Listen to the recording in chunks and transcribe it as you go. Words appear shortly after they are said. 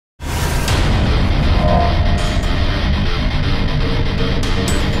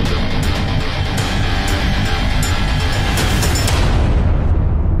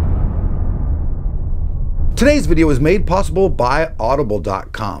Today's video is made possible by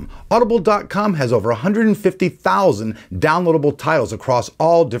Audible.com. Audible.com has over 150,000 downloadable titles across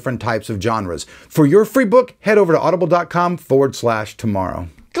all different types of genres. For your free book, head over to audible.com/tomorrow.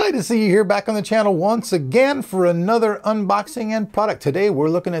 Glad to see you here back on the channel once again for another unboxing and product. Today we're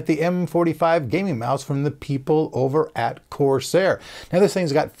looking at the M45 gaming mouse from the people over at Corsair. Now this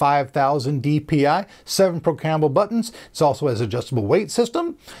thing's got 5,000 DPI, 7 programmable buttons. It also has adjustable weight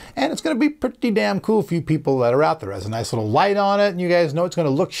system, and it's going to be pretty damn cool for you people that are out there. It has a nice little light on it, and you guys know it's going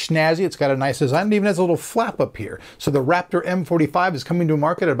to look snazzy. It's got a nice design. It even has a little flap up here. So the Raptor M45 is coming to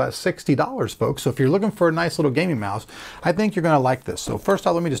market at about $60, folks. So if you're looking for a nice little gaming mouse, I think you're going to like this. So first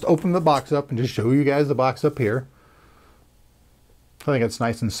off, let me just open the box up and just show you guys the box up here. I think it's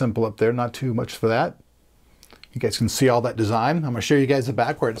nice and simple up there, not too much for that. You guys can see all that design. I'm going to show you guys the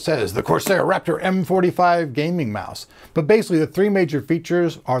back where it says the Corsair Raptor M45 gaming mouse. But basically the three major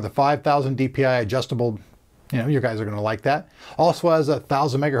features are the 5,000 DPI adjustable, you guys are going to like that. Also has a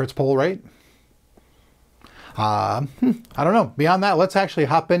 1,000 megahertz pull rate. I don't know. Beyond that, let's actually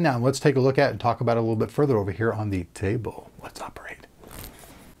hop in now and let's take a look at it and talk about it a little bit further over here on the table. Let's operate.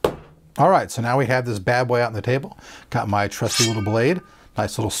 All right, so now we have this bad boy out on the table. Got my trusty little blade,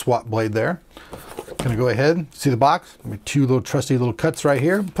 nice little swap blade there. Gonna go ahead, see the box? Two little trusty little cuts right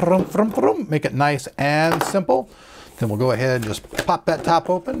here. Make it nice and simple. Then we'll go ahead and just pop that top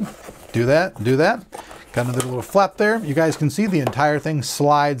open. Do that, do that. Got another little flap there. You guys can see the entire thing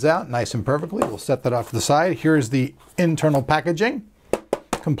slides out nice and perfectly. We'll set that off to the side. Here's the internal packaging.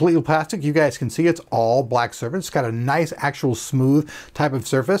 Completely plastic. You guys can see it's all black surface. It's got a nice actual smooth type of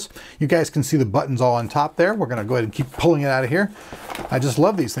surface. You guys can see the buttons all on top there. We're going to go ahead and keep pulling it out of here. I just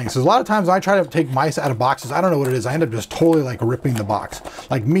love these things. Because a lot of times when I try to take mice out of boxes, I don't know what it is. I end up just totally like ripping the box.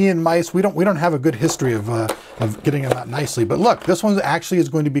 Like me and mice, we don't have a good history of getting them out nicely. But look, this one actually is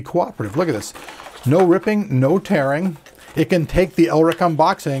going to be cooperative. Look at this. No ripping, no tearing. It can take the Elric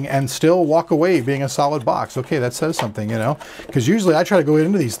unboxing and still walk away being a solid box. Okay, that says something, because usually I try to go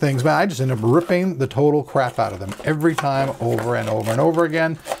into these things, man, I just end up ripping the total crap out of them every time over and over and over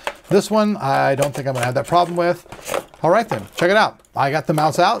again. This one, I don't think I'm gonna have that problem with. All right then, check it out. I got the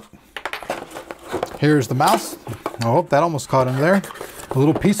mouse out. Here's the mouse. Oh, that almost caught him there. A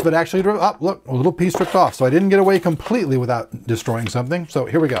little piece of it actually, oh, look, a little piece ripped off. So I didn't get away completely without destroying something. So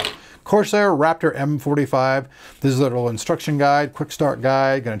here we go. Corsair Raptor M45. This is a little instruction guide, quick start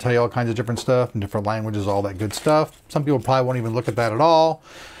guide. Going to tell you all kinds of different stuff in different languages, all that good stuff. Some people probably won't even look at that at all.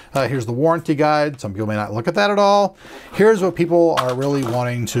 Here's the warranty guide. Some people may not look at that at all. Here's what people are really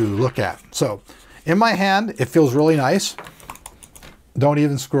wanting to look at. So in my hand, it feels really nice. Don't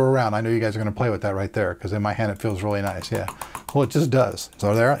even screw around. I know you guys are going to play with that right there because in my hand, it feels really nice. Yeah. Well, it just does.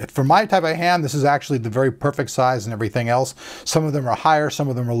 So there, for my type of hand, this is actually the very perfect size and everything else. Some of them are higher, some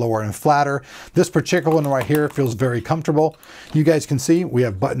of them are lower and flatter. This particular one right here feels very comfortable. You guys can see we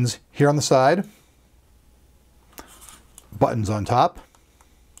have buttons here on the side, buttons on top,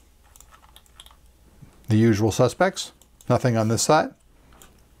 the usual suspects, nothing on this side,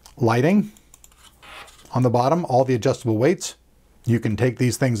 lighting on the bottom, all the adjustable weights. You can take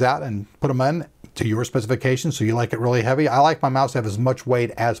these things out and put them in to your specifications, so you like it really heavy. I like my mouse to have as much weight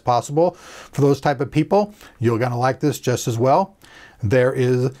as possible. For those type of people, you're gonna like this just as well. There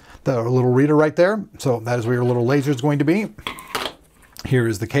is the little reader right there. So that is where your little laser is going to be. Here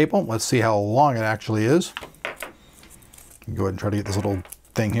is the cable. Let's see how long it actually is. Go ahead and try to get this little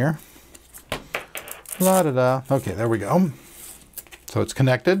thing here. La-da-da. Okay, there we go. So it's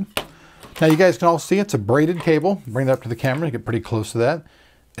connected. Now you guys can all see it's a braided cable. Bring that up to the camera to get pretty close to that.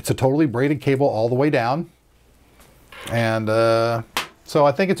 It's a totally braided cable all the way down. And so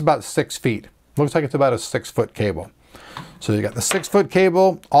I think it's about 6 feet. Looks like it's about a 6-foot cable. So you got the 6-foot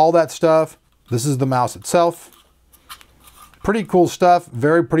cable, all that stuff. This is the mouse itself. Pretty cool stuff.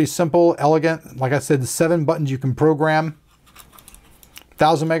 Very pretty simple, elegant. Like I said, 7 buttons you can program.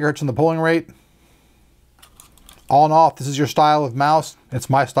 1,000 megahertz in the polling rate. All in all, if this is your style of mouse, it's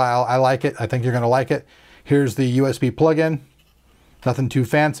my style. I like it. I think you're going to like it. Here's the USB plug-in. Nothing too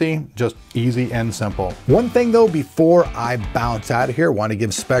fancy, just easy and simple. One thing though, before I bounce out of here, I want to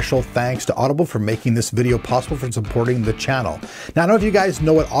give special thanks to Audible for making this video possible, for supporting the channel. Now, I don't know if you guys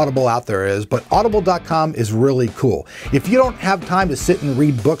know what Audible out there is, but audible.com is really cool. If you don't have time to sit and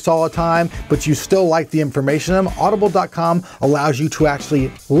read books all the time, but you still like the information in them, audible.com allows you to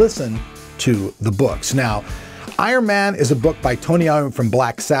actually listen to the books. Now, Iron Man is a book by Tony Iommi from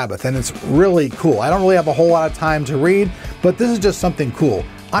Black Sabbath, and it's really cool. I don't really have a whole lot of time to read, but this is just something cool.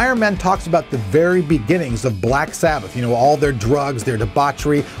 Iron Man talks about the very beginnings of Black Sabbath, all their drugs, their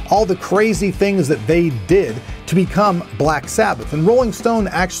debauchery, all the crazy things that they did to become Black Sabbath. And Rolling Stone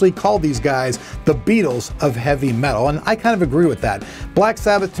actually called these guys the Beatles of heavy metal, and I kind of agree with that. Black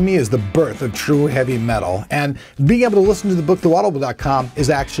Sabbath to me is the birth of true heavy metal, and being able to listen to the book through audible.com is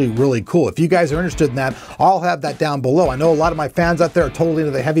actually really cool. If you guys are interested in that, I'll have that down below. I know a lot of my fans out there are totally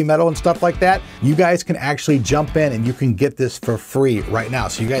into the heavy metal and stuff like that. You guys can actually jump in and you can get this for free right now.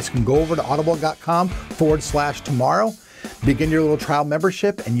 So you guys can go over to audible.com/tomorrow, begin your little trial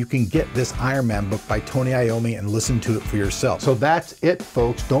membership, and you can get this Iron Man book by Tony Iommi and listen to it for yourself. So that's it,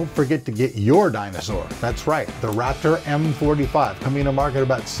 folks. Don't forget to get your dinosaur. That's right, the Raptor M45, coming to market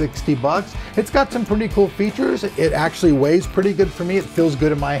about 60 bucks. It's got some pretty cool features. It actually weighs pretty good for me. It feels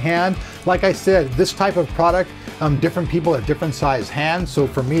good in my hand. Like I said, this type of product, different people have different size hands. So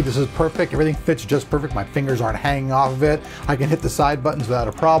for me, this is perfect. Everything fits just perfect. My fingers aren't hanging off of it. I can hit the side buttons without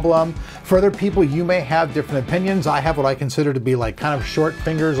a problem. For other people, you may have different opinions. I have what I consider to be like kind of short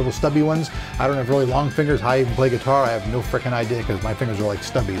fingers, little stubby ones. I don't have really long fingers. How I even play guitar, I have no freaking idea because my fingers are like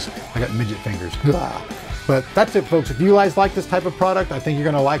stubbies. I got midget fingers. But that's it, folks. If you guys like this type of product, I think you're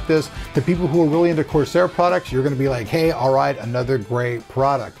gonna like this. The people who are really into Corsair products, you're gonna be like, hey, all right, another great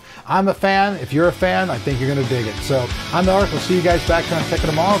product. I'm a fan. If you're a fan, I think you're gonna dig it. So I'm Eric. We'll see you guys back here on Tech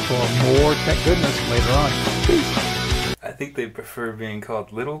tomorrow for more tech goodness later on. Peace. I think they prefer being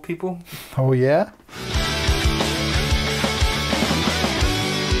called little people. Oh yeah?